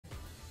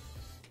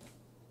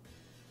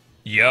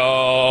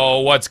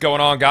Yo, what's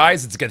going on,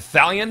 guys? It's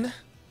Gathalion.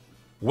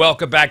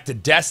 Welcome back to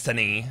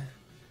Destiny.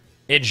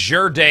 It's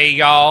your day,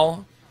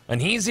 y'all.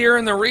 And he's here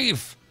in the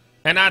reef.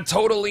 And I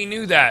totally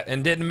knew that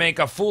and didn't make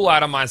a fool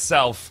out of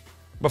myself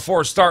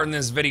before starting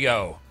this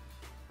video.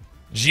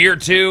 Year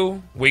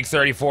 2, week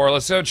 34.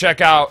 Let's go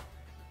check out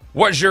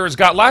what Zhur's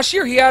got. Last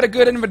year, he had a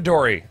good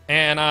inventory.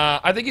 And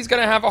I think he's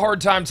going to have a hard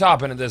time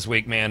topping it this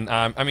week, man.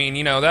 I mean,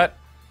 you know, that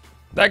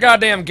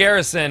goddamn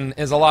garrison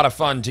is a lot of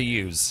fun to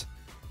use.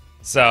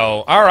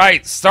 So,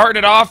 alright, starting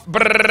it off.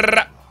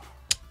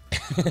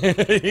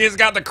 He's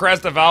got the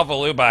crest of Alpha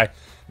Lupi.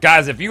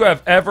 Guys, if you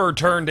have ever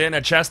turned in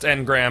a chest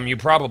engram, you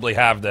probably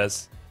have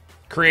this.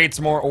 Creates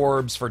more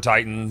orbs for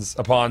Titans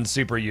upon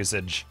super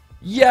usage.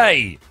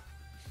 Yay!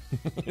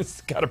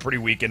 He's got a pretty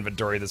weak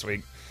inventory this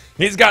week.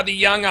 He's got the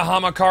young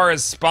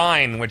Ahamikara's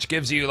Spine, which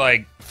gives you,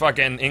 like,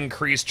 fucking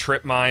increased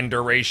trip mine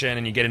duration,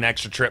 and you get an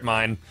extra trip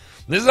mine.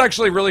 This is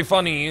actually really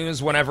fun to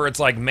use whenever it's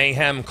like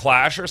Mayhem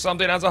Clash or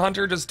something as a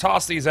hunter. Just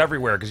toss these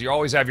everywhere because you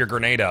always have your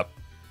grenade up.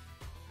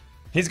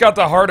 He's got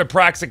the Heart of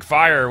Praxic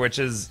Fire, which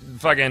is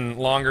fucking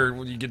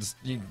longer.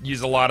 You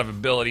use a lot of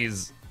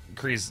abilities,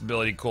 increase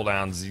ability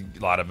cooldowns,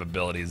 a lot of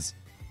abilities,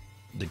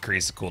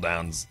 decrease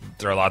cooldowns,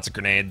 throw lots of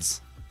grenades.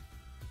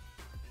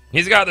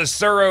 He's got the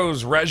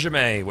Suros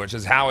Resume, which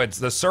is how it's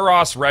the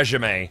Suros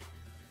Resume.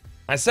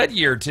 I said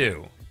year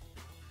 2.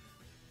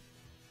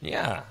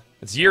 Yeah.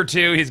 It's year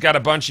 2. He's got a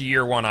bunch of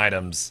year 1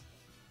 items.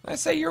 Did I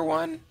say year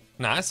 1?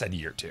 No, I said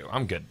year 2.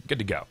 I'm good. Good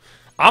to go.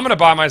 I'm going to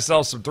buy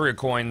myself some 3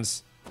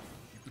 coins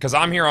because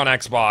I'm here on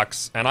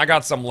Xbox and I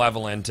got some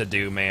leveling to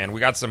do, man. We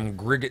got some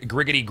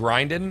griggity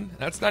grinding.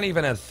 That's not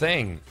even a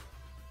thing.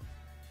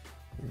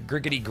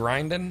 Griggity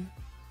grinding?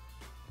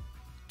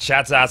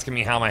 Chat's asking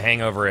me how my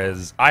hangover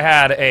is. I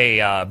had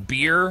a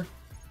beer,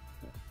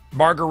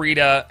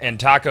 margarita, and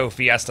taco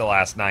fiesta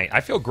last night. I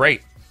feel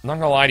great. I'm not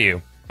going to lie to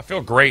you. I feel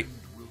great.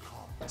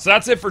 So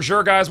that's it for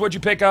Zhur, guys. What'd you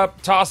pick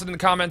up? Toss it in the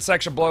comment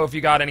section below if you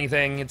got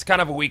anything. It's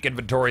kind of a weak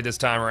inventory this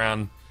time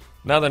around.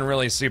 Nothing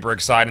really super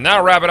exciting.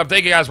 That'll wrap it up.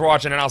 Thank you guys for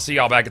watching, and I'll see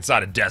y'all back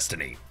inside of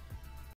Destiny.